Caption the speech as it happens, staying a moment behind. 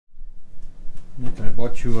Nick, I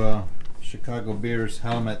bought you a Chicago Bears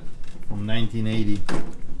helmet from 1980.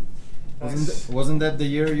 Nice. Wasn't that the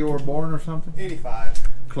year you were born or something? 85.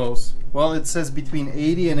 Close. Well, it says between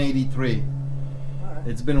 80 and 83. Alright.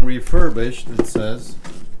 It's been refurbished, it says.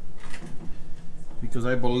 Because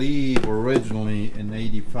I believe originally in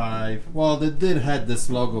 85, well, it did have this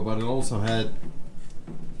logo, but it also had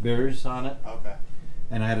Bears on it. Okay.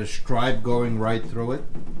 And I had a stripe going right through it.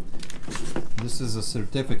 This is a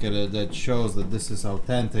certificate that shows that this is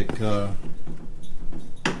authentic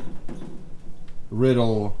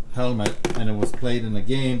Riddle helmet, and it was played in a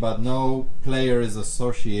game, but no player is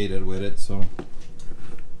associated with it, so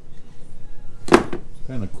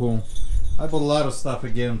kind of cool. I bought a lot of stuff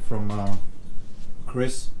again from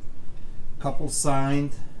Chris. Couple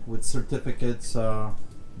signed with certificates,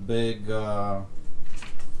 big, well,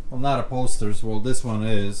 not a posters. Well, this one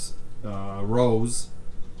is Rose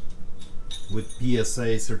with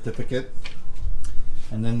PSA certificate,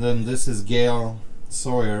 and then this is Gail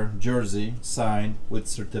Sawyer jersey signed with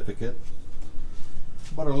certificate.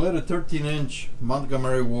 But a little 13-inch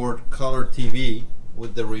Montgomery Ward color TV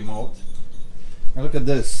with the remote. And look at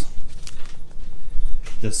this,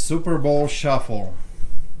 the Super Bowl Shuffle.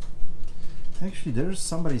 Actually, there's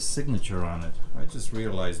somebody's signature on it. I just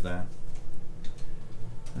realized that.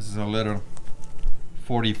 This is a little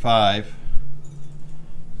 45.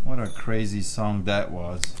 What a crazy song that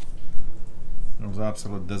was. It was an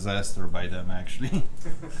absolute disaster by them, actually.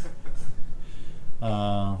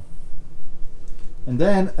 And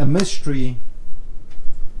then a mystery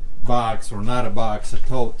box, or not a box, a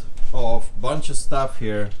tote of bunch of stuff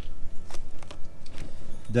here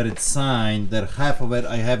that it's signed, that half of it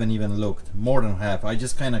I haven't even looked. More than half. I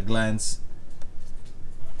just kind of glanced.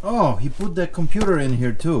 Oh, he put that computer in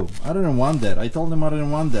here too. I didn't want that. I told him I didn't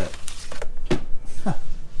want that.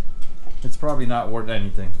 It's probably not worth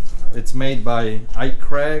anything. It's made by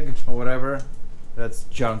Craig or whatever. That's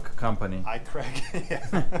junk company. Craig.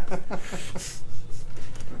 Yeah.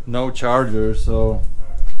 No charger, so.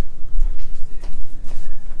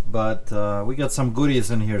 But we got some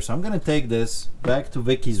goodies in here, so I'm gonna take this back to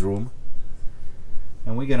Vicky's room,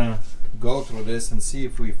 and we're gonna go through this and see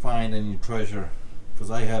if we find any treasure,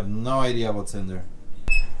 because I have no idea what's in there.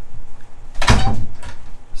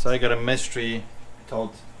 So I got a mystery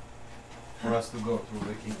tote for us to go through,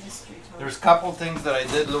 Vicky. There's a couple things that I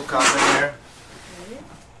did look up in here,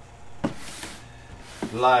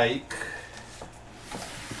 like,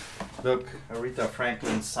 look, Aretha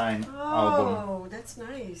Franklin signed album. Oh, that's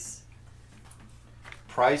nice.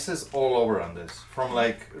 Prices all over on this, from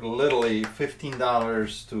like literally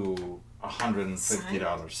 $15 to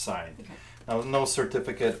 $150 signed. Okay. Now, no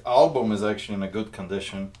certificate. Album is actually in a good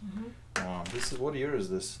condition. This is, what year is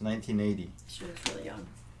this? 1980. She looks really young.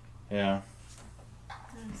 Yeah.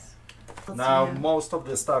 Nice. Now, most of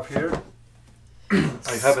the stuff here,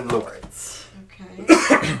 I haven't looked. Okay.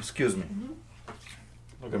 Excuse me.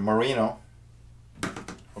 Look at Marino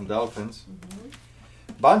from Dolphins.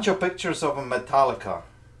 Bunch of pictures of a Metallica.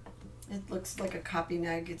 It looks like a copy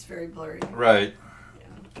neg. It's very blurry. Right. Yeah.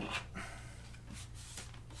 Okay.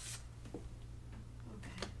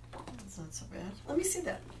 That's not so bad. Let me see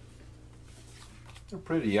that. They're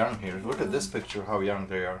pretty young here. Look at this picture, how young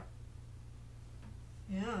they are.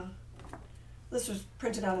 Yeah. This was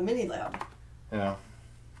printed out of Mini Lab. Yeah.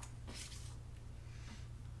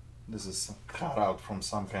 This is cut out from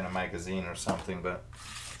some kind of magazine or something, but.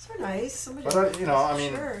 These are nice. Somebody. But you know, I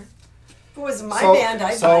mean. Sure. If it was my band,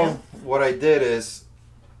 I'd buy them. What I did is,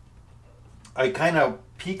 I kind of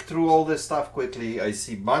peeked through all this stuff quickly. I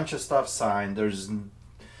see a bunch of stuff signed. There's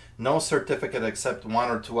no certificate except one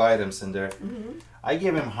or two items in there. I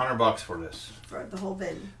gave him $100 for this. For the whole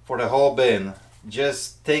bin. For the whole bin.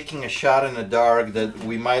 Just taking a shot in the dark that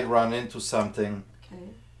we might run into something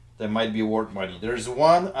that might be worth money. There's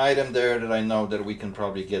one item there that I know that we can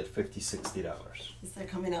probably get $50, $60. Is that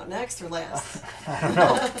coming out next or last? I don't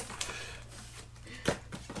know.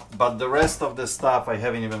 But the rest of the stuff I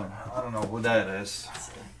haven't even, I don't know who that is.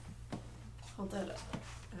 Hold that up.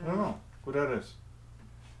 I don't know who that is.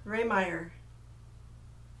 Ray Meyer.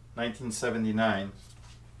 1979.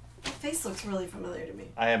 That face looks really familiar to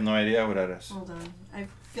me. I have no idea who that is. Hold on. I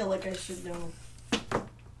feel like I should know.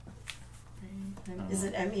 Is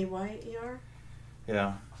it M-E-Y-E-R?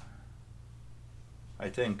 Yeah. I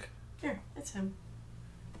think. Here, that's him.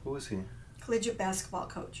 Who is he? Collegiate basketball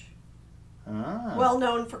coach. Ah. Well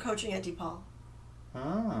known for coaching at DePaul.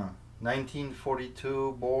 Ah.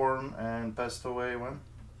 1942 born and passed away when?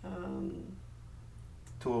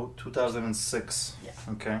 2006. Yeah.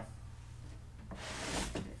 Okay.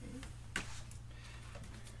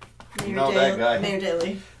 Mayor You know that guy. Mayor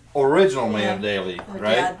Daley. original Yeah. Mayor Daley, The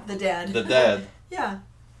right? dad. The dad. The dad. Yeah.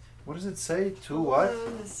 What does it say? To what?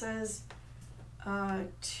 It says,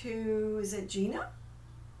 to, is it Gina?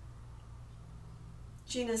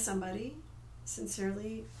 Gina somebody.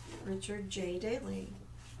 Sincerely, Richard J. Daley.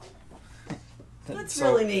 That's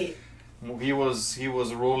So, really neat. He was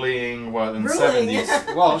ruling what in Ruling.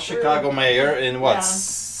 70s. Well, Chicago mayor in what Yeah.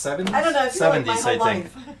 70s? I don't know. I feel like my 70s, whole I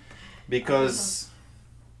think, life. because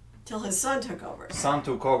Till his son took over. son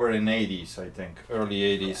took over in 80s, I think, early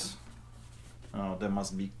 80s. Oh, that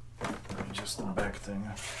must be just a back thing.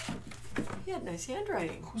 He had nice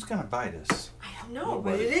handwriting. Who's gonna buy this? I don't know,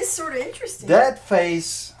 Nobody. but it is sort of interesting. That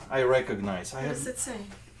face I recognize. What does it say?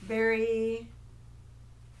 Barry.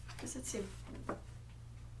 What does it say?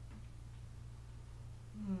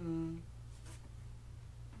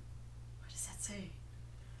 What does that say?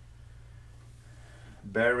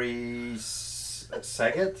 Barry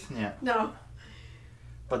Saget? Yeah. No,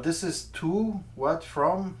 But this is to what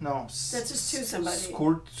from? No. That's just to somebody.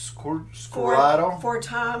 Scurado. for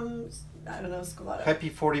Tom. I don't know, Scalata. Happy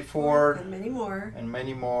 44. And many more. And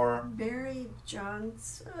many more. Barry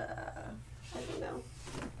Johns. I don't know.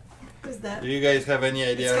 Who's that? Do you guys have any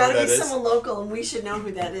idea It's who got to that be is? someone local, and we should know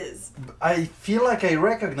who that is. I feel like I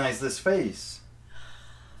recognize this face.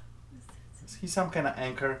 Is he some kind of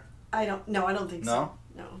anchor? I don't. No, I don't think No?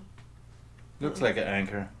 so. No, Looks like an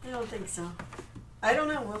anchor. I don't think so. I don't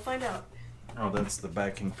know. We'll find out. Oh, that's the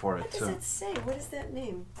backing for it What does too. that say? What is that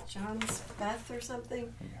name? John Beth or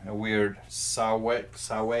something? A weird Saweget.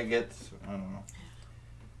 I don't know.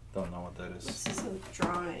 Don't know what that This is. is a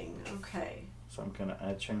drawing. Okay. Some kind of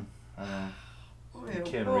etching. I don't know. Boy, You oh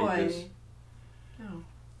can't boy. read this. No.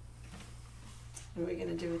 What are we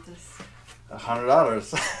gonna do with this?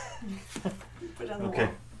 $100. Put it on the Okay.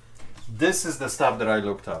 wall. This is the stuff that I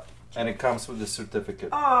looked up, and it comes with the certificate.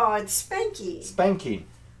 Oh, it's Spanky. Spanky,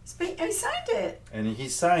 I signed it. and he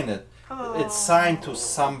signed it. Oh. It's signed to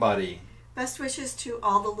somebody. Best wishes to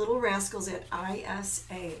all the little rascals at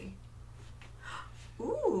ISA.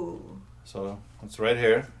 Ooh. So it's right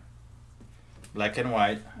here, black and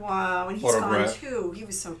white. Wow, and he's gone Autograph. too. He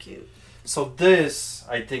was so cute. So this,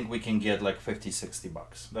 I think we can get like 50, 60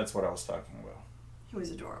 bucks. That's what I was talking about. He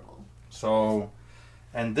was adorable. So,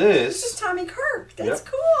 and This is this, Tommy Kirk. That's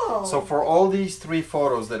Yep. cool. so for all these 3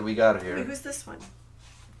 photos that we got Wait, here, who's this one?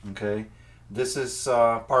 okay, this is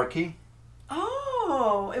Parky.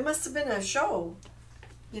 Oh, it must have been a show.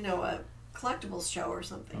 You know, a collectibles show or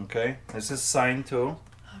something. Okay, this is signed too.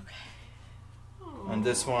 Okay. And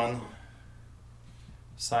this one,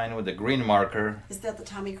 signed with the green marker. Is that the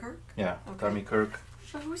Tommy Kirk? Yeah, Okay. Tommy Kirk.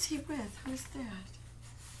 But who's he with? Who's that?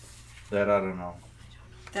 That I don't know.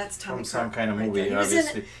 That's Tommy From Kirk. some kind of right movie, there. He was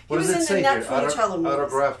obviously. in, What he does was it in say the here? Netflix movies.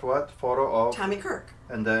 Autographed what? Photo of. Tommy Kirk.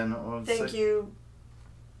 And then. what does it Thank say? you,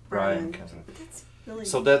 Brian Brian. Kendrick. But that's really.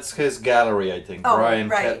 So that's his gallery, I think. Oh, Brian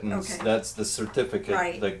right, Ketten's. okay. That's the certificate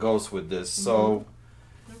Right. that goes with this. So,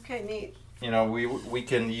 Okay, neat. you know, we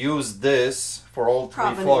can use this for all 3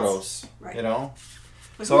 Provenance. photos. Right. You know?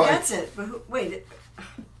 But So who I- gets it? But who, wait,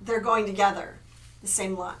 they're going together. The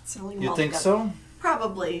same lot. Selling them You all think together. so?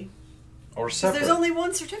 Probably. Or 'Cause separate? there's only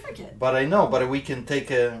one certificate. But I know, but we can take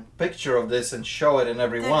a picture of this and show it in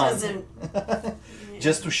every That one. doesn't.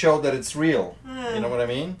 Just to show that it's real. You know what I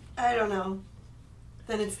mean? I don't know.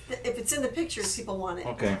 Then it's if it's in the pictures, people want it.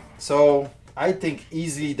 Okay. So I think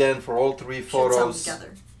easily then for all 3 Should sell them photos,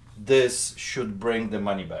 together. this should bring the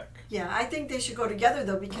money back. Yeah, I think they should go together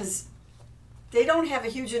though because they don't have a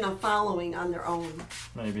huge enough following on their own.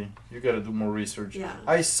 Maybe you got to do more research. Yeah.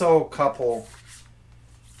 I saw a couple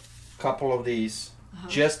of these Uh-huh.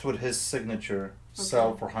 just with his signature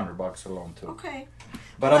sell for $100 alone too. Okay.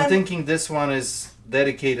 But Well, I'm thinking this one is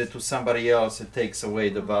dedicated to somebody else. It takes away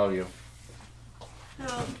the value. No,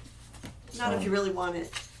 not So- if you really want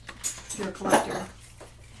it. If you're a collector.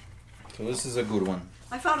 So this is a good one.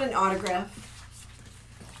 I found an autograph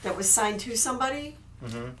that was signed to somebody,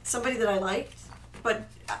 somebody that I liked, but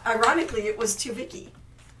ironically it was to Vicky.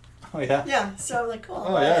 Oh yeah. Yeah, so I'm like, cool.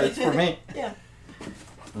 Oh yeah, it's for me. Yeah.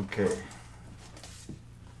 Okay.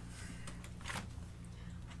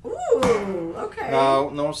 Ooh, okay. No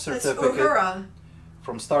That's certificate Uhura.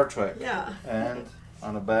 from Star Trek. Yeah. And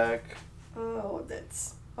on the back, Oh,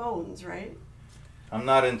 that's Bones, right? I'm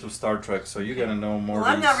not into Star Trek, so you're gonna know more. Well,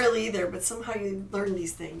 I'm these. not really either, but somehow you learn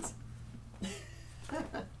these things.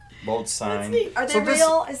 Both That's signed. neat. Are they So this-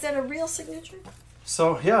 real? Is that a real signature?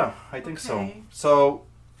 So yeah, I think so. Okay. So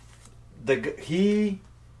he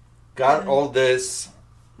got Yeah. all this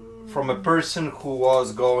from a person who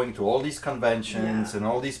was going to all these conventions Yeah. and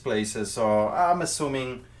all these places. So I'm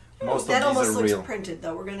assuming most that of these almost are looks real. printed,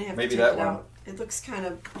 though. We're gonna have Maybe to take that it one. out. It looks kind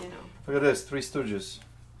of, you know, Look at this, Three Stooges.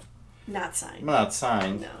 not signed. Not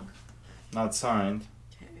signed. No. Not signed.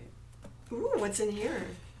 Okay. Ooh, what's in here?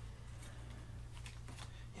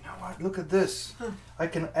 You know what? Look at this. Huh. I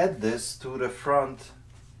can add this to the front.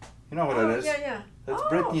 You know what Oh, it is? yeah, yeah. That's Oh.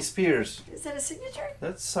 Britney Spears. Is that a signature?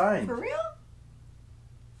 That's signed. For real?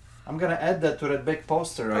 I'm gonna add that to that big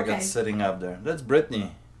poster I got Okay. sitting up there. That's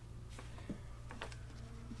Britney.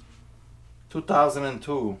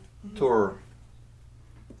 2002 tour.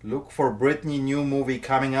 Look for Britney new movie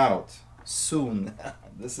coming out soon.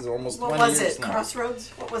 This is almost What 20 was years it? now. Crossroads?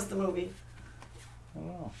 What was the movie? I don't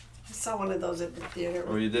know. I saw one of those at the theater.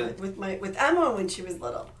 Oh, you did? With Emma when she was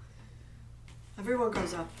little. Everyone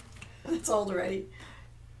goes up. It's old already.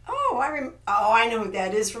 Oh, I know who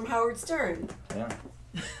that is from Howard Stern. Yeah.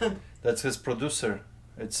 That's his producer.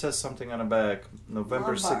 It says something on the back.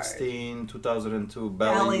 November Lombard. 16, 2002.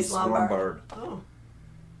 Bally's Bally's Lombard. Oh.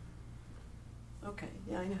 Okay,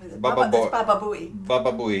 yeah, I know who that. Baba Boy. That's Baba Booey.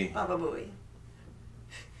 Baba Booey. Baba Booey.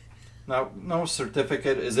 Now, no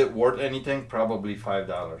certificate. Is it worth anything? Probably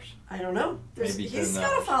 $5. I don't know. Maybe He's $10.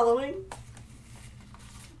 got a following.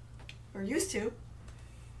 Or used to.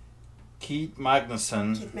 Keith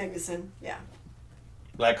Magnuson. Keith Magnuson, yeah.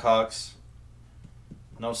 Blackhawks.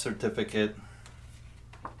 No certificate.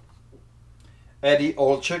 Eddie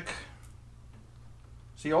Olczyk.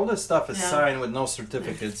 See, all this stuff is Yeah. signed with no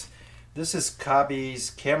certificates. This is Cubby's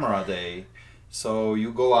camera day. So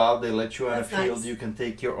you go out, they let you on the That's field, nice. you can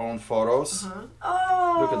take your own photos. Uh-huh.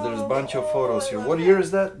 Oh. Look at, there's a bunch of photos I here. love What it. year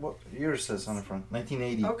is that? What year says on the front?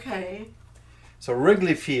 1980. Okay. So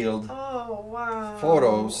Wrigley Field Oh, wow.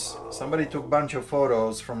 photos. Somebody took a bunch of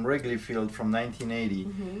photos from Wrigley Field from 1980.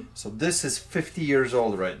 Mm-hmm. So this is 50 years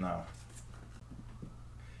old right now.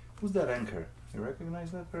 Who's that anchor? You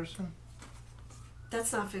recognize that person?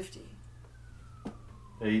 That's not 50.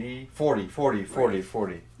 80, 40, 40, 40, Right.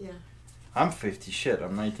 40. Yeah. I'm 50, shit,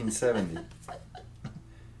 I'm 1970.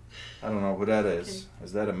 I don't know who that is. Okay.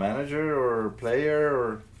 Is that a manager or a player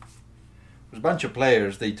or... There's a bunch of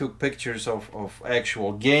players. They took pictures of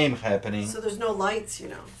actual game happening. So there's no lights, you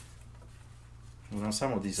know. You know,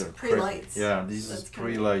 some of these It's are pre-lights. Yeah, these That's is kinda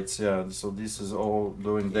pre-lights, yeah. So this is all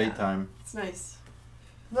during Yeah. daytime. It's nice.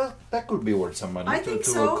 That could be worth some money I to, think to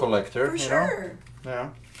so. a collector. For you sure. know? Yeah.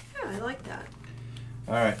 Yeah, I like that.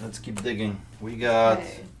 All right, let's keep digging. We got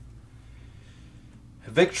Okay.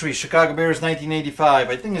 Victory, Chicago Bears, 1985.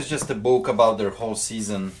 I think it's just a book about their whole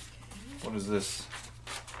season. What is this?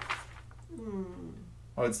 Hmm.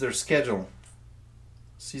 Oh, it's their schedule.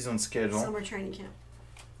 Season schedule. Summer training camp.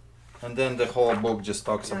 And then the whole book just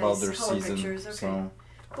talks about Nice. their Color season. pictures, okay. So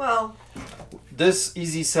Well, this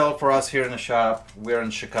easy sell for us here in the shop. We're in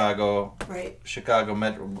Chicago. right. Chicago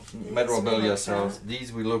Metrobilia like sells. that.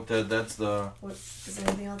 These we looked at. That's the What is there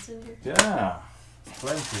anything else in here? yeah,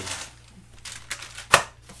 plenty.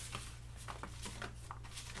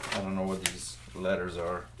 I don't know what these letters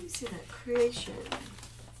are. Let me see that creation.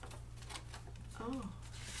 Oh.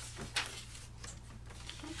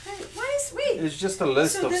 Okay. Why is wait? It's just a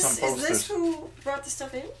list So of this some is posters. this who brought the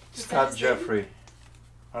stuff in? Is that Scott his name? Jeffrey.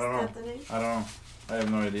 I don't Is know. that the name? I don't know. I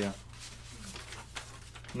have no idea.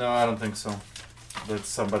 No, I don't think so. That's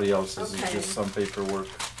somebody else's. It's Okay. just some paperwork.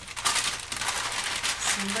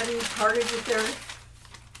 Somebody parted with their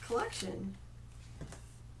collection.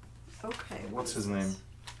 Okay. what What's is his this? name?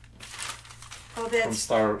 Oh, From that's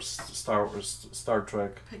Star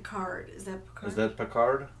Trek. Picard. Is that Picard? Is that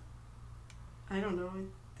Picard? I don't know.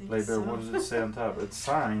 I think Later, so. what does it say on top? It's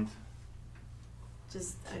signed.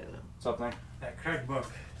 Just I don't know. Something. That Craig book.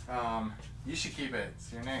 You should keep it.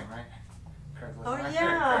 It's your name, right? Craigslist Oh, Hunter.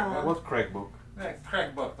 yeah. Craig book. What Craig book? That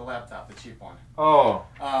Craig book, the laptop, the cheap one. Oh,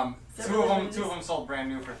 Is that Two really of what them, it two of is? them sold brand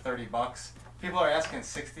new for $30. People are asking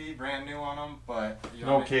 60 brand new on them, but you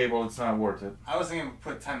no know, cable. It's not worth it. I was thinking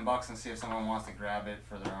put $10 and see if someone wants to grab it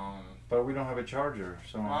for their own. But we don't have a charger,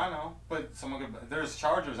 so Well, I know, but someone could. There's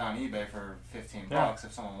chargers on eBay for $15 Yeah.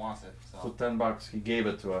 if someone wants it. So. put $10. He gave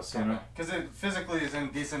it to us, you know. Because it physically is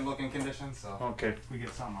in decent looking condition, so Okay. we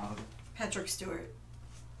get something out of it. Patrick Stewart.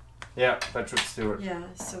 Yeah, Patrick Stewart. Yeah.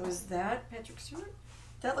 So is that Patrick Stewart?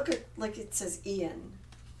 That look like it says Ian.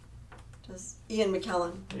 Does Ian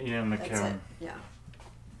McKellen? Ian That's it. McKellen. Yeah.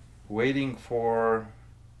 Waiting for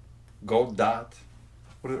Gold Dot.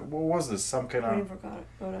 What was this? Some kind Waiting of for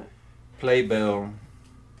Godot. playbill,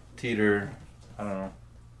 teeter. I don't know.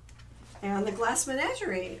 And the Glass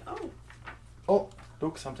Menagerie. Oh. Oh,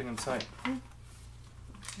 look, something inside.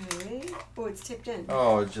 Okay. Oh, it's taped in.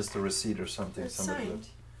 Oh, it's just a receipt or something. It's Somebody signed.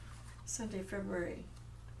 Sunday, February.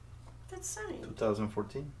 That's signed.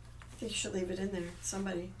 2014. I think you should leave it in there.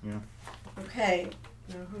 Somebody. Yeah. Okay.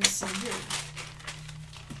 Now who's in here?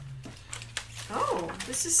 Oh,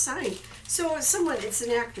 this is signed. So it's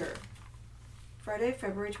an actor. Friday,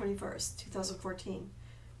 February 21st, 2014.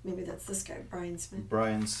 Maybe that's this guy, Brian Smith.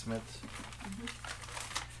 Brian Smith.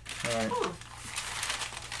 All right. Oh,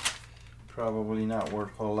 Probably not worth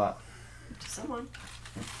a whole lot. to someone.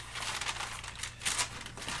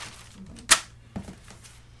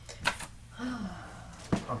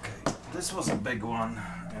 Okay, this was a big one,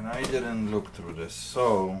 and I didn't look through this.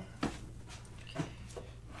 So,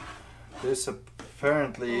 this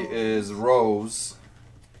apparently is Rose.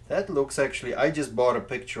 That looks actually, I just bought a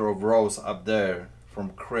picture of Rose up there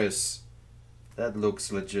from Chris. That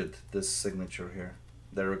looks legit, this signature here.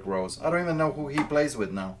 Derek Rose. I don't even know who he plays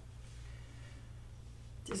with now.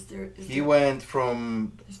 He went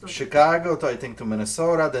from Chicago to, I think, to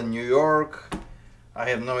Minnesota, then New York. I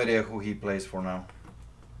have no idea who he plays for now.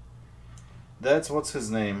 That's, what's his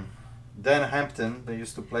name? Dan Hampton. They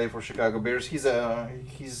used to play for Chicago Bears. He's a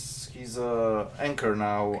anchor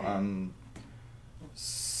now on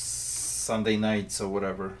Sunday nights or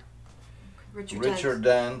whatever. Richard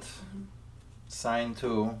Dent. Signed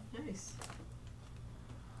too. Nice.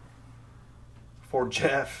 For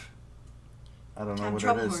Jeff. I don't know what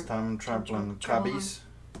it is. Tom Traplin. Cubbies.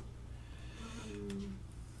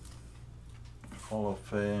 Hall of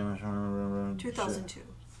Fame. 2002.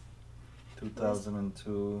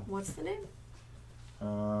 2002. What's the name?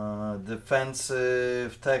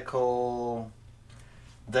 Defensive tackle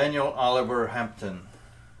Daniel Oliver Hampton.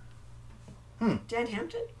 Dan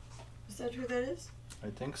Hampton? Is that who that is? I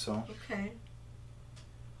think so. Okay.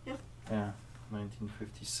 Yeah,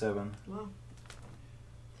 1957. Wow.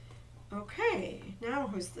 Okay, now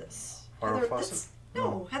who's this? Farrah Heather, Fawcett?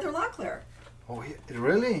 no, Heather Locklear. Oh,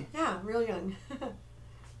 really? Yeah, real young.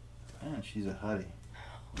 Man, she's a hottie.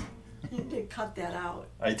 You need to cut that out.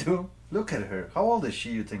 I do? Look at her. How old is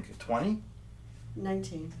she, you think? 20?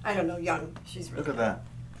 19. I don't know, young. She's really Look at young. that.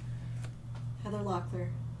 Heather Locklear.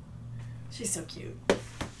 She's so cute.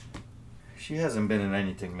 She hasn't been in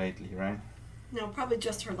anything lately, right? No, probably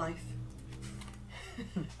just her life.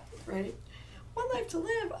 Right? One life to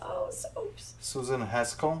live. Oh, soaps. Susan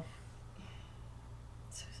Haskell.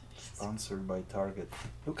 Sponsored by Target.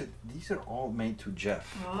 Look at, these are all made to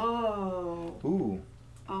Jeff. Oh. Ooh.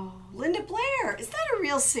 Oh, Linda Blair. Is that a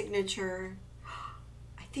real signature?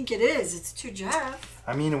 I think it is. It's to Jeff.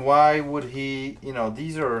 I mean, why would he,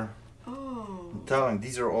 these are, Oh. I'm telling,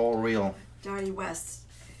 these are all real. Darty West.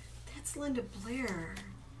 That's Linda Blair.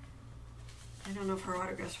 I don't know if her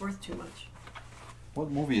autograph's worth too much. What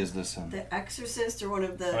movie is this in? The Exorcist, or one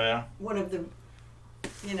of the Oh, yeah? one of the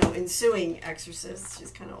ensuing exorcists.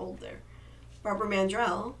 She's kind of old there. Barbara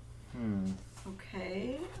Mandrell.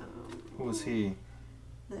 Okay. Who is he?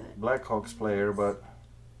 The, Blackhawks player, but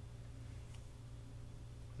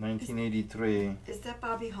 1983. is that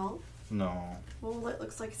Bobby Hull? No, Well, it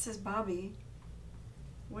looks like it says Bobby.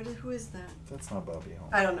 Who is that? that's not Bobby Hall.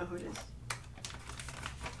 I don't know who it is.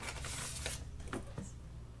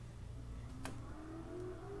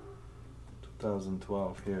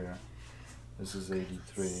 2012 here. This is 83.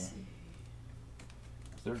 Let's Is see.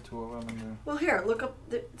 there two of them in there? Well, here, look up.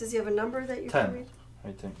 Does he have a number that you 10. can read?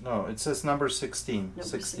 I think. No, it says number 16. Number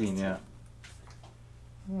 16, 16. yeah.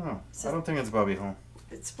 No, So- I don't think it's Bobby Hall.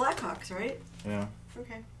 It's Blackhawks, right? Yeah.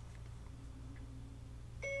 Okay.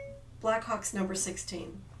 Blackhawks number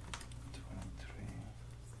 16.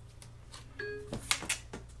 23.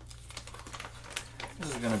 This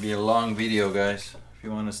is gonna be a long video, guys. If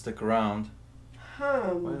you want to stick around.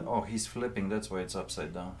 Oh, he's flipping. That's why it's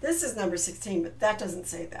upside down. This is number 16, but that doesn't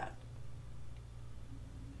say that.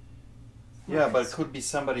 Yeah, but it could be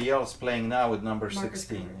somebody else playing now with number Marcus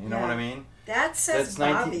 16. Cooper, You know what I yeah. mean? That says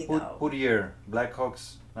Bobby, though. Put year.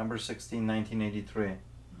 Blackhawks, number 16, 1983.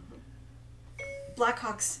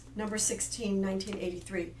 Blackhawks number 16,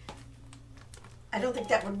 1983. I don't think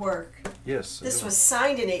that would work. Yes. This was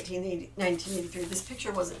signed in 1983. This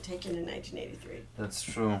picture wasn't taken in 1983. That's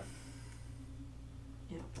true.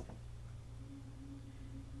 Yeah.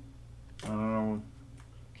 I don't know.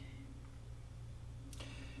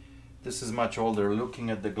 This is much older. Looking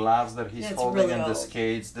at the gloves that he's Yeah, it's holding really and the old.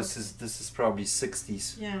 skates, this is probably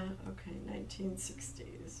 60s. Yeah, okay,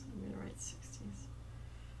 1960s. I'm going to write 60s.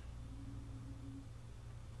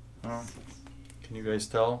 Oh. Can you guys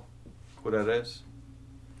tell who that is?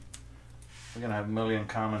 We're gonna have a million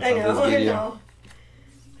comments on this video. I know.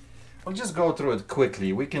 We'll just go through it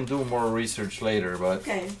quickly. We can do more research later, but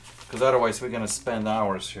Okay. because otherwise we're gonna spend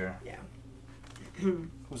hours here. Yeah.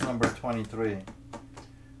 Who's number 23?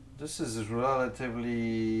 This is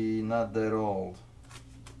relatively not that old.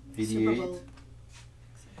 Super 88. Bowl.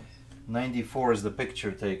 94 is the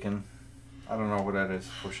picture taken. I don't know what that is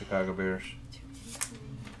for Chicago Bears.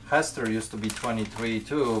 Hester used to be 23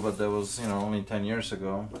 too, but that was, you know, only 10 years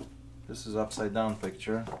ago. This is upside down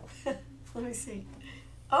picture. Let me see.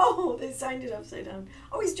 Oh, they signed it upside down.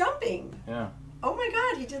 Oh, he's jumping. Yeah. Oh my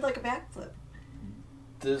God, he did like a backflip.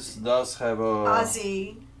 This does have a...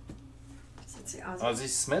 Ozzy. Does it say Ozzy? Ozzy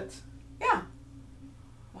Smith? Yeah.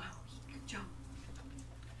 Wow, he could jump.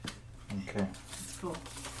 Okay. That's cool.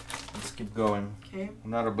 Let's keep going. Okay.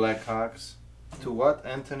 Another Blackhawks. To what?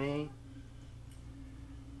 Anthony?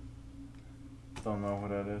 Don't know what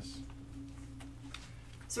that is.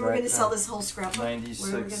 So we're going to sell this whole scrapbook? 96.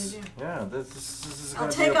 What are we going to do? Yeah, this is I'll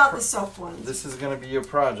gonna take be out the soap ones. This is going to be your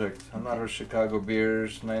project. Another Chicago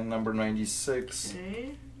Bears, number 96,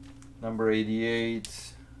 Okay. number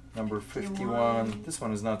 88, number 51. This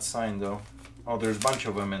one is not signed though. Oh, there's a bunch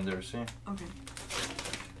of them in there, see? Okay.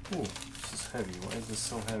 Ooh, this is heavy. Why is this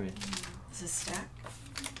so heavy? Is this stack?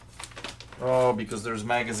 Oh, because there's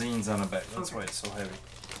magazines on the back. That's Okay. why it's so heavy.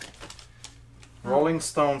 Rolling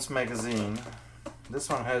Stones magazine. This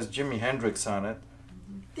one has Jimi Hendrix on it.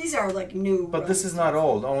 These are like new. But this is not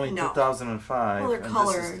old, only No. 2005. Well, they're and this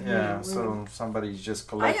colored, is- yeah, yeah, so somebody's just I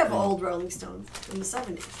collecting. have old Rolling Stones from the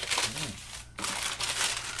 70s.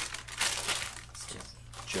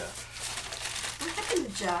 Jeff. What happened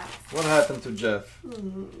to Jeff? What happened to Jeff?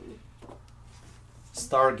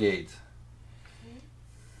 Stargate.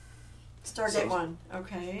 Stargate So- 1.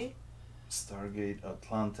 Okay. Stargate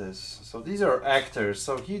Atlantis. So these are actors.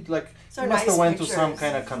 So he like So he must nice have went to some pictures.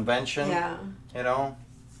 kind of convention. Yeah. You know.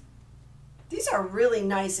 These are really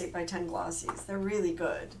nice 8x10 glossies. They're really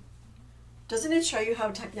good. Doesn't it show you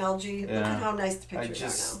how technology, look Yeah. at how nice the I pictures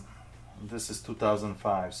just. are now. This is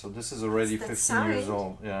 2005, so this is already That's 15 years signed.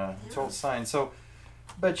 old. Yeah, it's Yeah. all signed. So,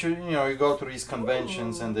 bet you know you go to these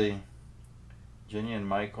conventions Ooh. and they, Jenny and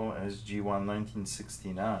Michael SG1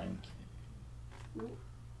 1969.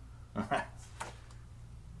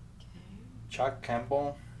 Chuck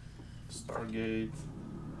Campbell, Stargate.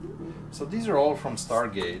 So these are all from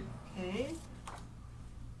Stargate. Okay.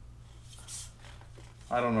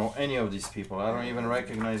 I don't know any of these people. I don't even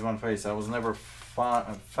recognize one face. I was never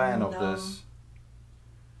a fan of No. this.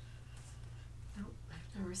 Nope,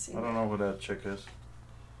 I've never seen I don't know who that chick is.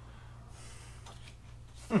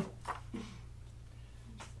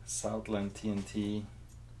 Southland TNT.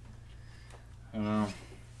 I don't know.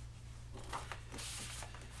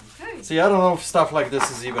 Okay. See, I don't know if stuff like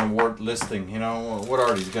this is even worth listing. You know, what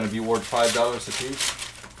are these going to be worth $5 a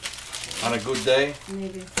piece? On a good day?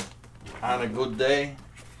 Maybe. On a good day?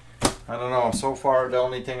 I don't know. So far, the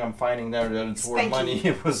only thing I'm finding there that it's worth Spanky.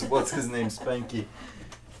 money was what's his name, Spanky.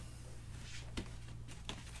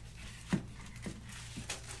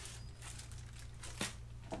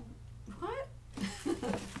 What?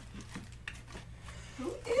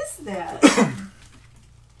 Who is that? I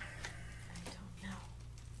don't know.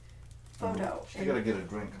 Photo. I gotta get a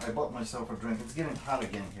drink. I bought myself a drink. It's getting hot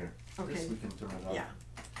again here. Okay. Guess we can turn it on. Yeah.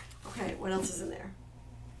 Okay, what else is in there?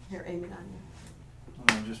 Here, aim it on you.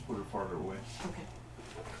 No, just put it farther away.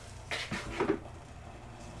 Okay.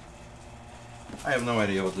 I have no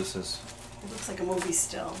idea what this is. It looks like a movie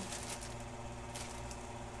still.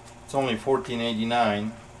 It's only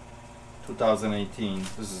 $14.89, 2018.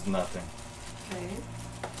 This is nothing. Okay.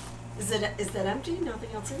 Is that empty? Nothing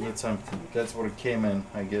else in there? It's empty. That's what it came in,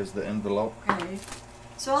 I guess, the envelope. Okay.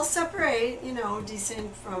 So I'll separate,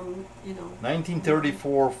 decent from,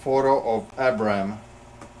 1934 photo of Abram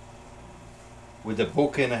with a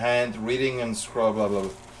book in hand, reading and scroll, blah, blah,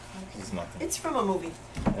 blah. It's nothing. It's from a movie.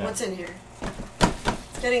 Yeah. What's in here?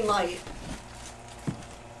 It's getting light.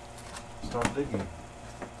 Start digging.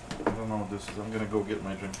 I don't know what this is. I'm gonna go get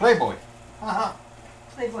my drink. Playboy! Haha!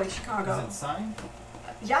 Playboy Chicago. Is it signed?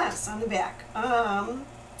 Yes, on the back.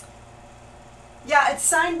 Yeah, it's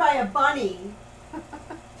signed by a bunny.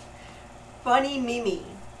 Bunny Mimi.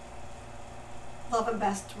 Love and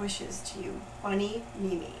best wishes to you, Bunny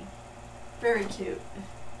Mimi. Very cute.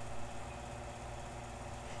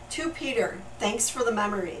 To Peter, thanks for the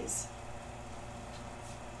memories.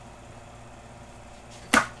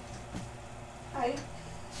 Hi.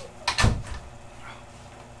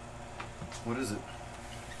 What is it?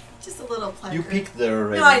 Just a little placard. You peeked there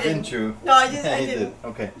already, No, I didn't didn't. you? No, I didn't. Yeah, I you didn't. did.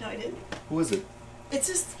 Okay. No, I didn't. Who is it? It's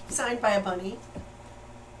just signed by a bunny.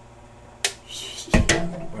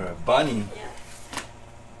 Or a bunny? Yeah.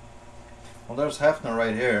 Well, there's Hefner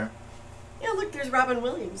right here. Yeah, look, there's Robin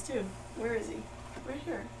Williams, too. Where is he? Right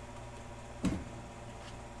here.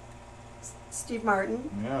 Steve Martin.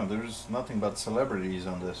 Yeah, there's nothing but celebrities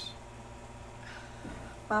on this.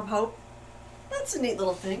 Bob Hope. That's a neat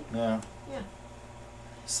little thing. Yeah. Yeah.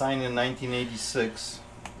 Signed in 1986.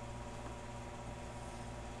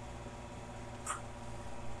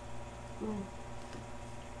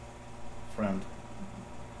 Friend.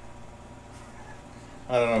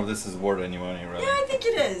 I don't know if this is worth any money, really. Yeah, I think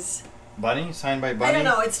it is. Bunny? Signed by Bunny? I don't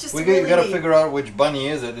know. It's just we really gotta neat. figure out which Bunny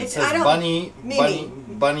is it. It says Bunny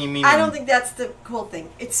Mimi. I don't think that's the cool thing.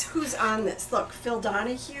 It's who's on this. Look, Phil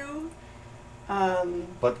Donahue.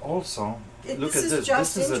 But also, look this at this.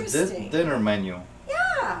 Just This is a interesting. dinner menu.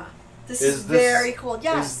 Yeah. This is very cool.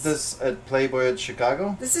 Yes. Is this at Playboy at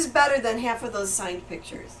Chicago? This is better than half of those signed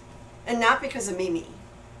pictures. And not because of Mimi.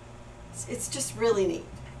 It's just really neat.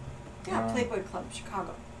 Yeah, Playboy Club,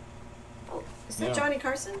 Chicago. Oh, is that Johnny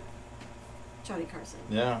Carson? Johnny Carson.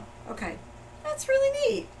 Yeah. Okay. That's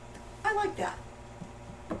really neat. I like that.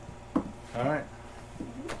 All right.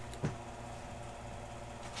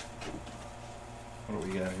 What do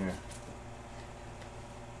we got here?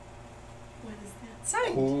 What is that?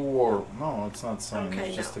 Signed. Or no, it's not signed. Okay,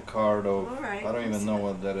 it's just no. a card of. All right, I don't even know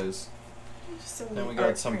what that is. Just Then we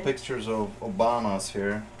got some pictures of Obamas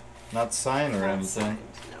here, not signed or anything. Signed,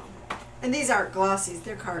 no. And these aren't glossies;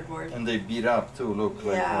 they're cardboard. And they beat up too. Look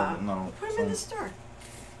Yeah. like no. Put them in the store.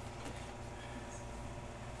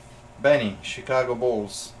 Benny, Chicago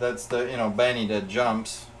Bulls. That's the Benny that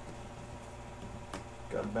jumps.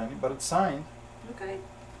 Got Benny, but it's signed. Okay.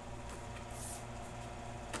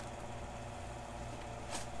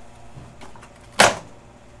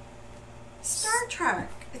 Star Trek.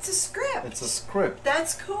 It's a script. It's a script.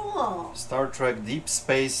 That's cool. Star Trek Deep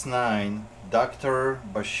Space Nine. Dr.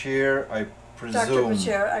 Bashir, I presume. Dr.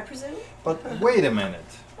 Bashir, I presume. But wait a minute.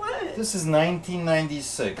 What? This is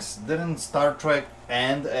 1996. Didn't Star Trek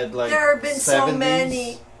end at like There have been 70s? so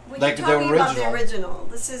many. Well, Like you're the talking about the original. original.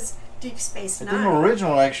 This is Deep Space I Nine. think the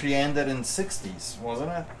original actually ended in 60s, wasn't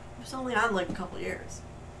it? It was only on like a couple years.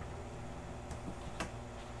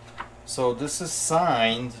 So this is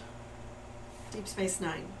signed Deep Space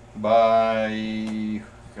Nine. by...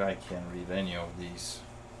 I can't read any of these.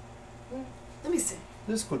 Let me see.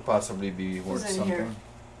 This could possibly be worth in something. here?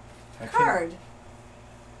 I can't- Picard. It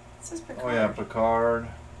says Picard. Oh yeah, Picard.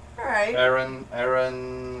 All right.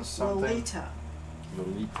 Aaron something. Lolita.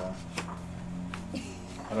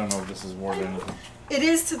 I don't know if this is worth anything. It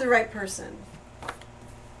is to the right person.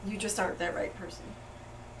 You just aren't that right person.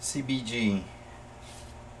 CBG.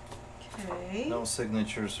 Okay. No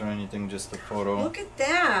signatures or anything, just a photo. Look at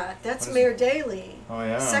that. That's What is Mayor Daley. Oh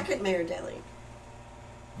yeah. Second Mayor Daley.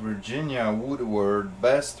 Virginia Woodward.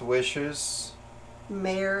 Best wishes.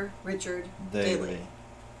 Mayor Richard Daley.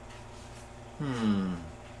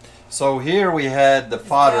 So here we had the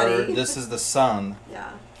father. daddy. This is the son.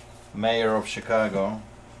 Yeah. Mayor of Chicago.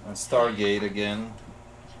 And Stargate again.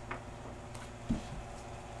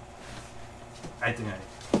 I think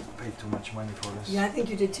I paid too much money for this. Yeah, I think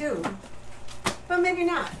you did too. But maybe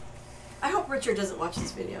not. I hope Richard doesn't watch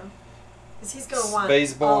this video. Because he's going to want all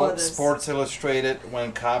Baseball, of this. Sports Illustrated,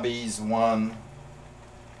 when Cubbies won.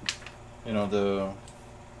 You know, the...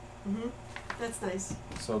 That's nice.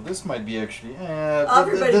 So this might be actually...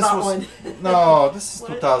 Everybody this bought was, one. No, this is What?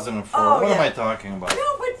 2004. Oh, what am yeah. I talking about?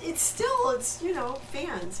 No, but it's still,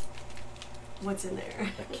 fans. What's in there?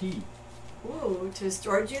 A key. Ooh, to a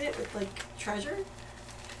storage unit with, like, treasure?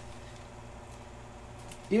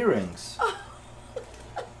 Earrings.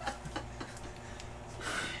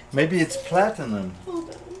 Maybe it's platinum. Hold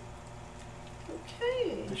on.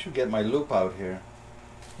 Okay. I should get my loop out here.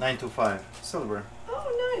 925. Silver.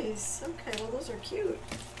 Oh, nice. Okay, well, those are cute.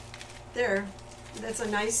 There. That's a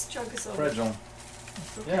nice chunk of silver. Fragile.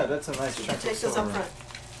 Okay. Yeah, that's a nice So chunk of take those up silver. front.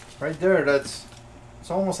 Right there, it's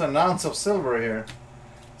almost an ounce of silver here.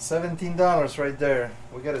 $17 right there.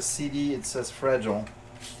 We got a CD, it says Fragile.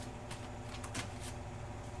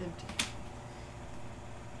 Empty.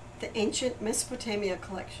 The Ancient Mesopotamia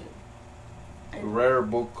Collection. Rare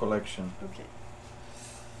book collection. Okay.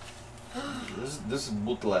 This is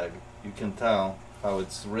bootleg. You can tell how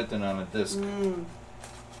it's written on a disc.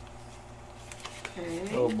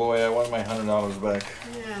 Okay. Oh boy, I want my $100 back.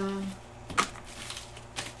 Yeah.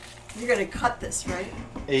 You're gonna cut this, right?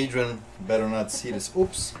 Adrian better not see this.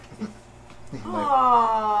 Oops.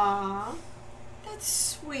 Aww. That's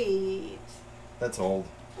sweet. That's old.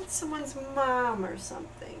 That's someone's mom or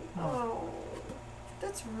something. Oh.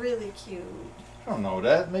 That's really cute. I don't know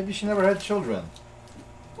that. Maybe she never had children.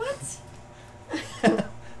 What?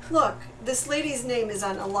 Look, this lady's name is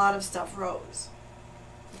on a lot of stuff, Rose.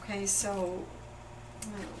 Okay, so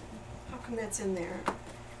how come that's in there?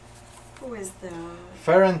 Who is the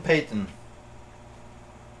Farron Payton.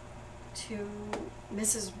 to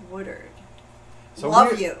Mrs. Woodard? So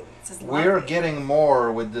Love we're- you. It says We're lovely. getting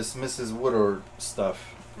more with this Mrs. Woodard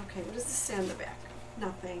stuff. Okay, what does this say on the back?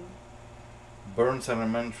 Nothing. Burns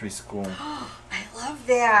Elementary School. I love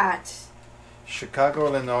that. Chicago,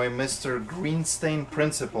 Illinois, Mr. Greenstein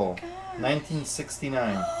Principal, Gosh.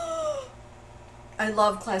 1969. I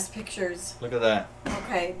love class pictures. Look at that.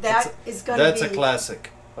 Okay, that is going to be... That's a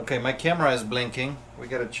classic. Okay, my camera is blinking. We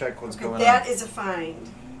gotta check what's going That on. is a find.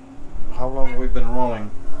 How long we've been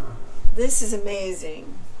rolling? This is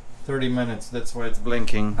amazing. 30 minutes, that's why it's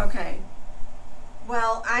blinking. Okay.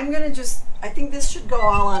 Well, I'm going to just... I think this should go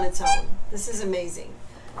all on its own. This is amazing.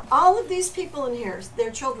 All of these people in here,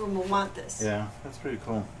 their children will want this. Yeah, that's pretty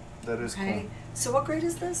cool. That is Okay. cool. So what grade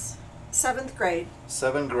is this? 7th grade.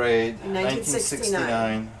 7th grade, 1969.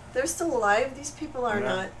 1969. They're still alive. These people are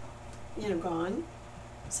Yeah. not, gone.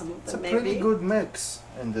 Some of It's a them pretty maybe. good mix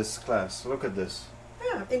in this class. Look at this.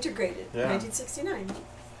 Yeah, integrated. Yeah. 1969.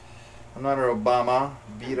 Another Obama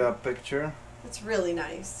beat up picture. It's really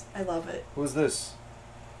nice. I love it. Who's this?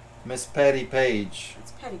 Miss Patty Page.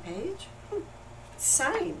 It's Patty Page. It's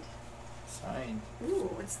signed. Signed. Ooh,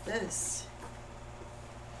 what's this?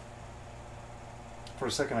 For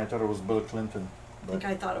a second I thought it was Bill Clinton. I think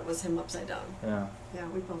I thought it was him upside down. Yeah. Yeah,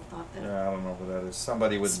 we both thought that. Yeah, I don't know who that is.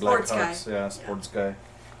 Somebody with Sports black guy. hats. Yeah, sports guy.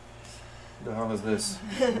 Who the hell is this?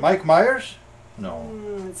 Mike Myers? No.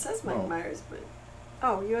 It says Mike No. Myers, but...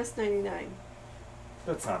 Oh, US 99.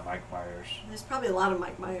 That's not Mike Myers. There's probably a lot of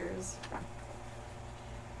Mike Myers.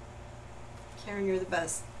 Karen, you're the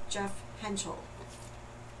best. Jeff Henschel.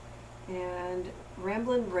 And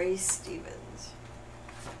Ramblin' Ray Stevens.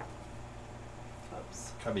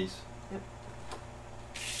 Cubs. Cubbies. Yep.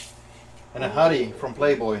 And a hottie from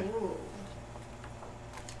Playboy. Ooh,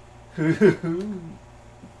 Who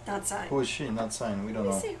not signed. is she? Not signed. We don't Let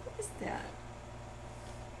me know. see, who is that?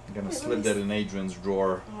 I'm gonna Wait, let slip me that see. in Adrian's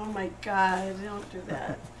drawer. Oh my god, don't do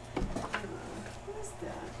that. Who is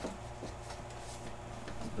that?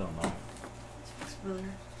 Don't know. This looks familiar.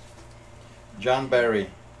 John Barry.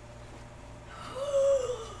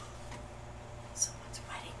 Someone's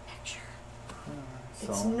wedding picture.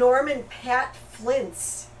 So, It's Norman Pat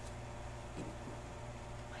Flint's. Oh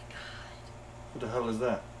my god. who the hell is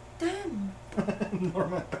that? Them.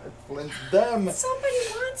 Norman Pat Flint. Them. Somebody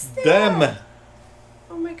wants that. Them.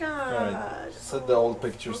 Oh my god. Alright, set the old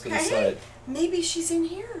pictures to the Okay. side. Maybe she's in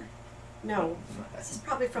here. No. This is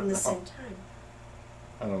probably from the No. same time.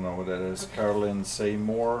 I don't know what that is. Okay. Carolyn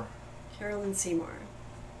Seymour. Carolyn Seymour.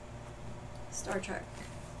 Star Trek.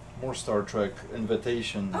 More Star Trek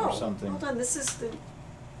Invitation or Oh, something. hold on. This is the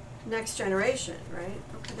Next Generation, right?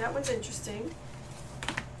 Okay, that one's interesting.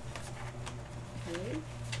 Okay.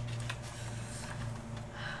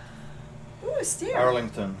 Ooh, a steer.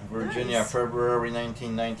 Arlington, Virginia, Nice. February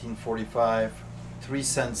 1945. 3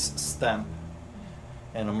 cents stamp.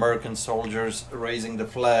 And American soldiers raising the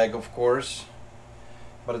flag, of course.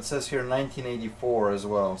 But it says here 1984 as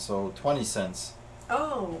well, so 20 cents.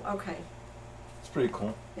 Oh, okay. It's pretty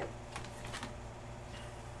cool.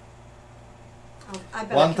 Oh, I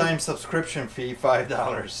bet I One can- time subscription fee,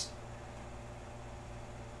 $5.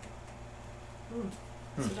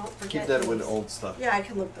 So don't forget Keep that with these. old stuff. Yeah, I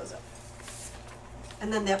can look those up.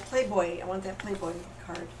 And then that Playboy, I want that Playboy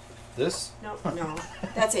card. This? No, no,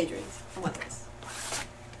 that's Adrian's. I want this.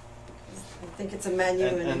 I think it's a menu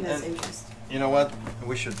and, it has interest. You know what?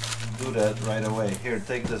 We should do that right away. Here,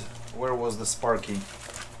 take this. Where was the Sparky?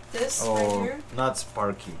 This Oh, right here? not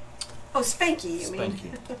Sparky. Oh, Spanky, you mean?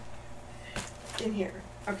 Spanky. In here.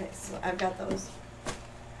 Okay, so I've got those.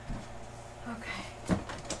 Okay.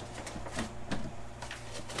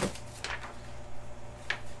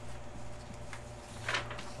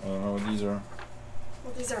 I don't know what these are.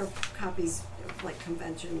 Well, these are copies of like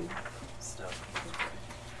convention stuff.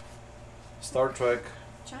 Star Trek,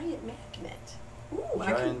 Giant magnet. Ooh, I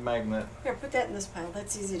Giant can, Magnet, here, put that in this pile.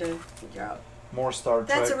 That's easy to figure out. more Star Trek.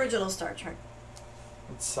 That's original Star Trek.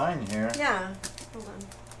 It's signed here. Yeah. Hold on.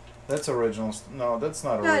 That's original. No, that's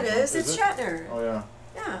not No, original. it is. It's it? Shatner. Oh yeah.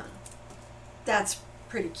 Yeah. That's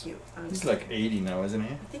pretty cute. He's Honestly. like 80 now, isn't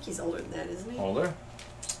he? I think he's older than that, isn't he? Older?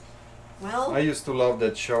 Well, I used to love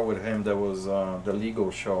that show with him. That was the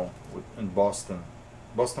legal show in Boston.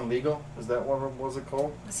 Boston Legal? Is that what was it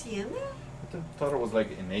called? was he in there? I thought it was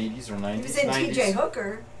like in 80s or 90s. He was in 90s. T.J.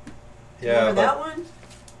 Hooker. Yeah, Remember but that one?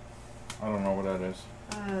 I don't know what that is.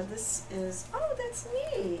 This is. Oh, that's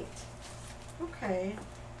neat. Okay.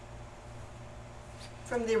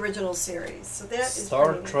 From the original series. So that is Star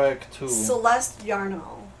pretty neat. Trek 2. Celeste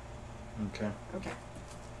Yarnall. Okay. Okay.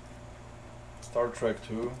 Star Trek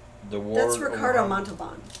 2. The War. That's of Ricardo Ron-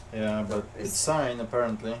 Montalban. Yeah, but Is- it's signed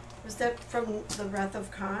apparently. Was that from The Wrath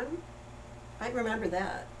of Khan? I remember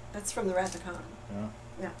that. That's from the Wrath of Khan. Yeah.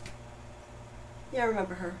 Yeah. Yeah, I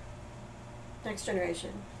remember her. Next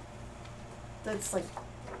Generation. That's like,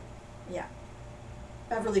 yeah.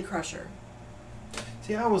 Beverly Crusher.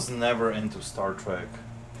 See, I was never into Star Trek.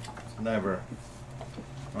 Never.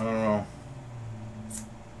 I don't know.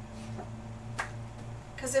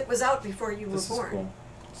 Because it was out before you This were is born. cool.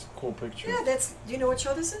 It's a cool picture. Yeah, that's. Do you know what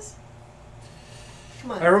show this is?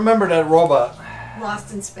 Come on. I remember that robot.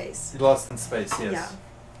 Lost in Space. Lost in Space, yes. Yeah.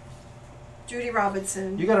 Judy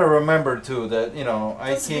Robinson. You gotta remember too that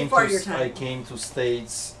This is before your time. I came to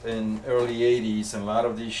States in early '80s, and a lot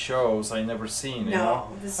of these shows I never seen. You No, know,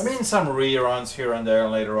 this I mean some reruns here and there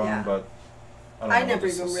later Yeah. on, but I don't I know, never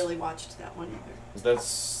this even is- really watched that one either. Is that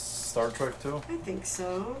Star Trek too? I think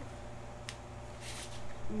so.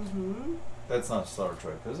 Mm-hmm. That's not Star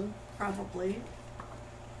Trek, is it? Probably.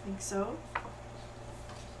 I think so.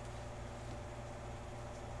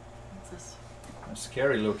 What's this? They're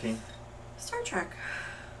scary looking. Star Trek.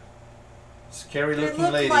 Scary They looking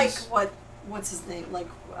look ladies. like what's his name? Like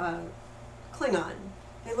Klingon.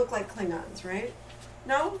 They look like Klingons, right?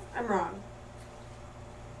 No? I'm wrong.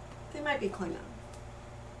 They might be Klingon.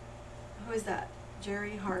 Who is that?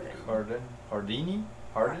 Jerry Hardin. Hardini?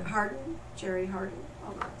 Hardin? Jerry Hardin.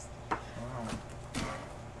 All the rest. Oh.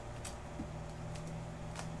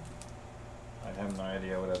 I have no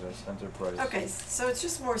idea what that is. Enterprise. Okay, so it's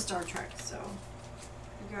just more Star Trek, so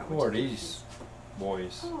figure out Who what are you these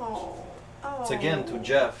boys? think. Oh. Oh. It's again to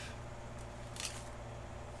Jeff.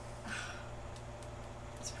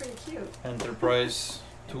 It's pretty cute. Enterprise.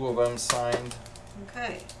 Two of them signed.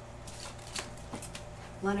 Okay.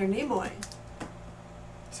 Leonard Nimoy.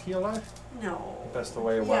 Is he alive? No. He passed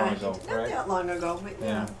away a while yeah, ago, not right? that long ago, but yeah.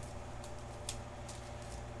 Yeah.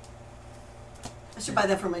 I should buy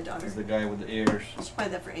that for my daughter. He's the guy with the ears. I should buy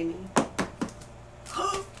that for Amy.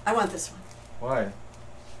 I want this one. Why?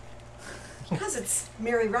 Because it's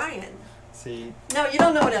Mary Ryan. See? No, you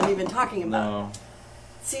don't know what I'm even talking about. No.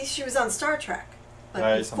 See, she was on Star Trek. But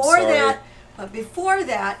Guys, I'm before sorry. before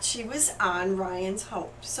that, she was on Ryan's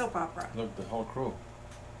Hope soap opera. Look, the whole crew.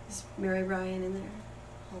 Is Mary Ryan in there?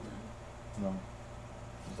 Hold on. No.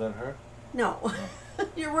 Is that her? No.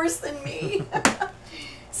 You're worse than me.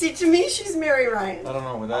 See, to me, she's Mary Ryan. I don't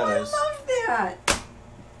know what Oh, that I is. love that.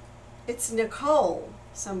 It's Nicole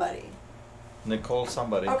somebody. Nicole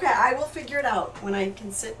somebody. Okay, I will figure it out when I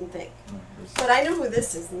can sit and think. No, this- But I know who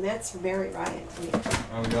this is, and that's Mary Ryan to me.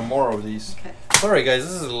 Oh, we got more of these. Okay. Sorry guys,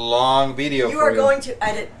 this is a long video You for are you. going to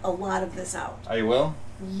edit a lot of this out. I will.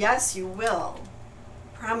 Yes, you will.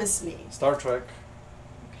 Promise me. Star Trek.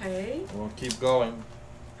 Okay? We'll keep going.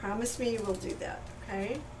 Promise me you will do that.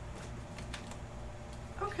 Okay?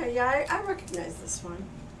 Okay, yeah, I recognize this one.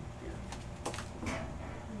 Yeah.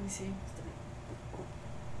 Let me see.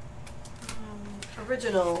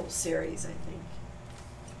 Original series, I think.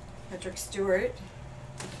 Patrick Stewart.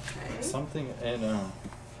 Okay. Something in a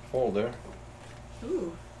folder.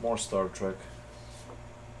 Ooh. More Star Trek.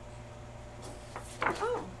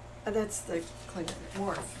 Oh, that's the Klingon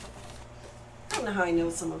Worf. I don't know how I know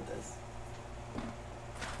some of this.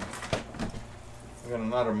 We got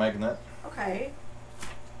another magnet. Okay.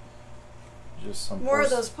 Just some More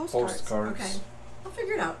of those postcards. postcards. Okay. I'll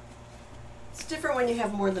figure it out. It's different when you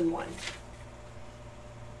have more than one.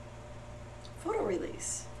 Photo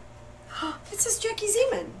release. It says Jackie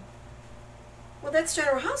Zeman. Well, that's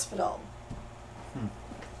General Hospital.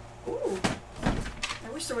 Ooh. I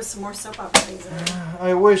wish there was some more soap opera things in there.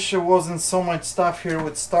 I wish there wasn't so much stuff here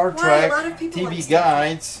with Star Why? Trek, A lot of people TV like Star Trek.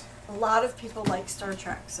 guides. A lot of people like Star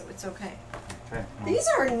Trek, so it's okay. Okay. These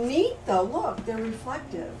are neat, though. Look, they're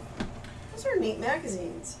reflective. Those are neat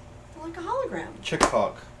magazines. They're like a hologram. Chick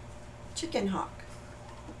Hawk. Chicken Hawk.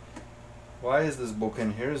 Why is this book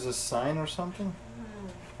in here? Is this sign or something?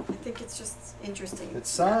 I think it's just interesting. It's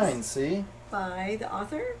signed, see? By the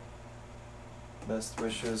author? Best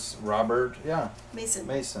wishes, Robert. Yeah, Mason.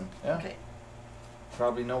 Mason. Yeah, Okay.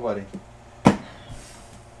 probably nobody.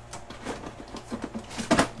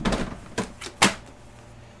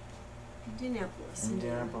 Indianapolis.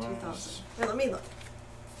 Indianapolis. 2000. Here, let me look.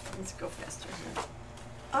 Let's go faster here.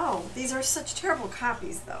 Oh, these are such terrible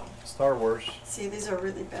copies, though. Star Wars. See, these are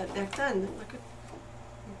really bad back then. Look at.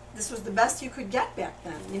 This was the best you could get back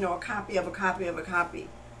then. You know, a copy of a copy of a copy.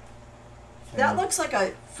 That Yeah. looks like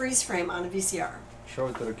a freeze frame on a VCR. Show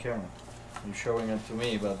it to the camera. You're showing it to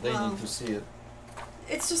me, but they Well, need to see it.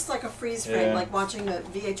 It's just like a freeze frame, Yeah. like watching a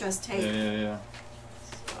VHS tape. Yeah.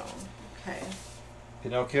 So, okay.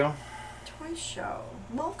 Pinocchio. Toy show.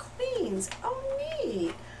 Mo Queens. Oh,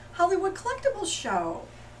 neat. Hollywood Collectibles show.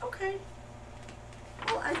 Okay.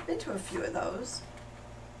 Well, I've been to a few of those.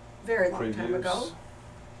 Very long time ago.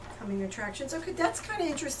 Coming attractions. Okay, that's kind of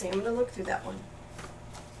interesting. I'm going to look through that one.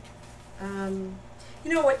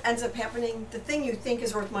 You know what ends up happening? The thing you think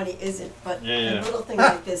is worth money isn't, but a little thing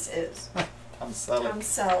like this is. Tom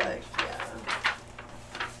Selleck, yeah.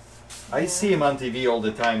 I see him on TV all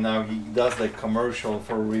the time now. He does the commercial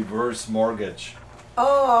for reverse mortgage.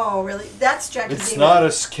 Oh, really? That's Jackie Zeman. It's not a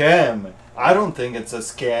scam. I don't think it's a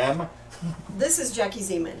scam. This is Jackie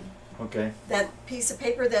Zeman. Okay. That piece of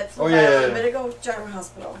paper that flew by a minute ago, General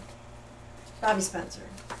Hospital. Bobby Spencer.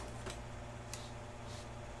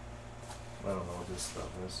 I don't know what this stuff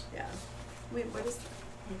is. Yeah. Wait, what is that?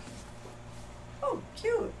 Okay. Oh,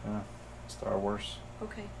 cute. Yeah. Star Wars.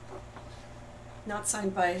 Okay. Not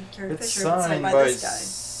signed by Carrie It's Fisher, it's signed by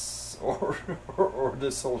this guy. Or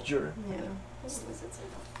the soldier. Yeah. What was it say?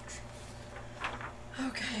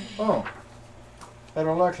 Okay. Oh.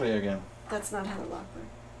 Heather Lockley again. That's not Heather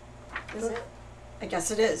Locklear. Is it? I guess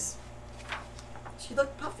it is. She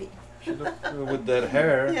looked puffy. She looked with that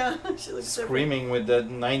hair. Yeah, she looks screaming with that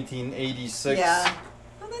 1986. Yeah.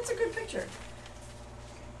 Oh, that's a good picture.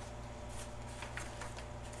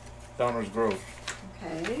 Downers Grove.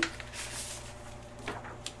 Okay.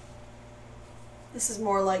 This is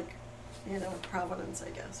more like, you know, Providence, I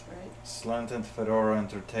guess, right? Slanted Fedora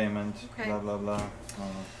Entertainment. Okay. Blah blah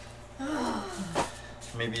blah.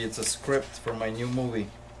 Maybe it's a script for my new movie.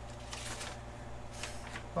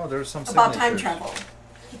 Oh, there's some about signatures. time travel.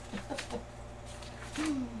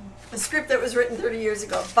 A script that was written 30 years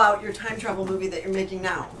ago about your time travel movie that you're making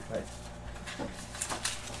now. Right.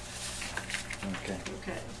 Okay.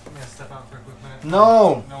 Okay. I'm gonna step out for a quick minute.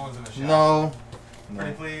 No. No one's in the shop. No.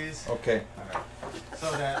 Pretty please. Okay. Alright.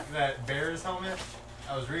 So that Bears helmet,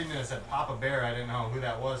 I was reading it, it said Papa Bear. I didn't know who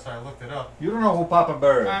that was, so I looked it up. You don't know who Papa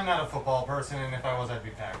Bear is. I'm not a football person, and if I was, I'd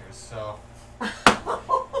be Packers. So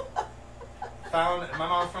found my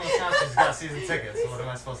mom's from Wisconsin. She's got season tickets. So what am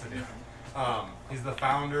I supposed to do? He's the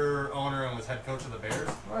founder, owner, and was head coach of the Bears.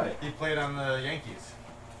 Right. He played on the Yankees,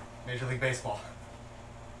 Major League Baseball.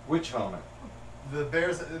 Which helmet? The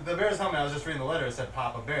Bears helmet. I was just reading the letter. It said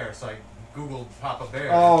Papa Bear, so I Googled Papa Bear.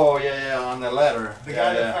 Oh yeah, on the letter. The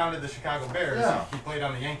guy that founded the Chicago Bears. Yeah. He played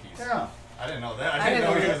on the Yankees. Yeah. I didn't know that. I didn't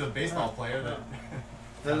know he was a baseball player.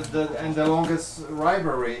 That. And the longest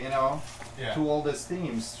rivalry, you know. Yeah. Two oldest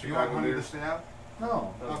teams. Do you want Chicago me to Bears. stay out?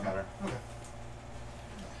 No, doesn't matter. Okay.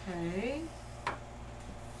 Okay.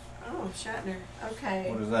 Oh, Shatner. Okay.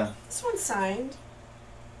 What is that? This one's signed.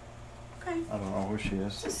 Okay. I don't know who she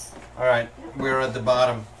is. Just, All right, yeah. we're at the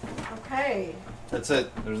bottom. okay. That's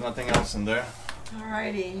it. There's nothing else in there.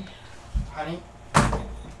 Alrighty. Honey,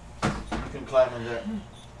 you can climb in there.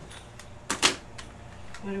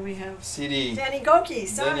 What do we have? CD. Danny Goki,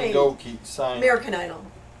 signed. Danny Goki, signed. American Idol.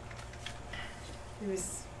 He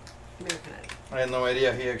was American Idol. I had no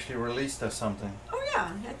idea he actually released us something. Oh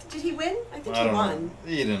yeah. Did he win? I think I he don't won. know.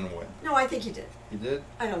 He didn't win. No, I think he did. He did?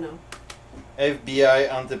 I don't know.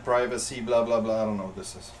 FBI, anti-privacy, blah, blah, blah. I don't know what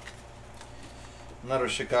this is. Another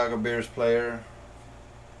Chicago Bears player.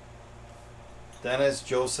 Dennis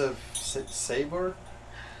Joseph Saber.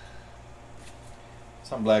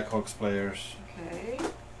 Some Blackhawks players. Okay.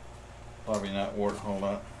 Probably not worth a whole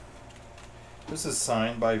lot. This is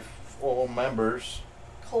signed by all members.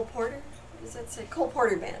 Cole Porter? What does that say? Cole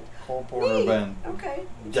Porter Band. Cole Porter Neat. Band. Okay.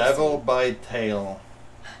 Devil by Tail.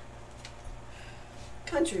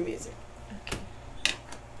 Country music.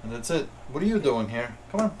 And that's it. What are you doing here?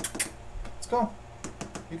 Come on. Let's go.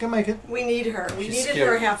 You can make it. We need her. We She's needed scared.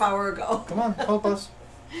 her a half hour ago. Come on, help us.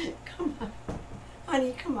 Come on.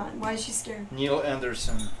 Honey, come on. Why is she scared? Neil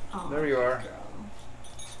Anderson. Oh, There you are. Girl.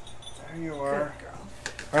 There you are. Good girl.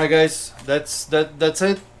 Alright guys, that's it.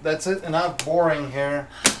 That's it. Enough boring here.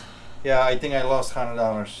 Yeah, I think I lost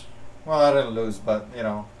 $100. Well, I didn't lose, but you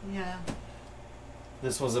know, Yeah.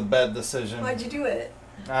 this was a bad decision. Why'd you do it?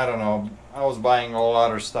 I don't know. I was buying a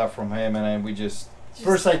lot of stuff from him, and we just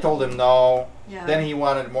first I told him no. Yeah. Then he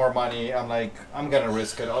wanted more money. I'm like, I'm gonna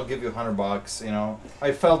risk it. I'll give you $100. You know,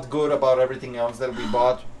 I felt good about everything else that we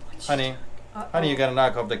bought. Honey, honey, you gotta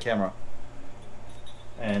knock off the camera.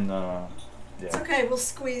 And yeah. It's okay. We'll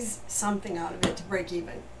squeeze something out of it to break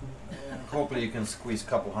even. Hopefully, you can squeeze a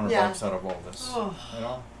couple $100 Yeah. out of all this. Oh. You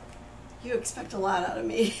know. You expect a lot out of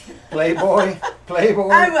me. Playboy.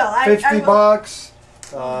 I will. 50 bucks.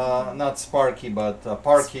 Not Sparky, but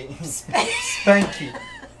Parky. Spanky.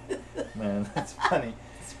 Man, that's funny.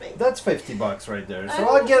 That's $50 right there. So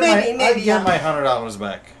I'll get my $100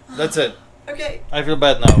 back. That's it. Okay. I feel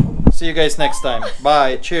bad now. See you guys next time.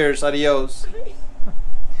 Bye. Cheers. Adios.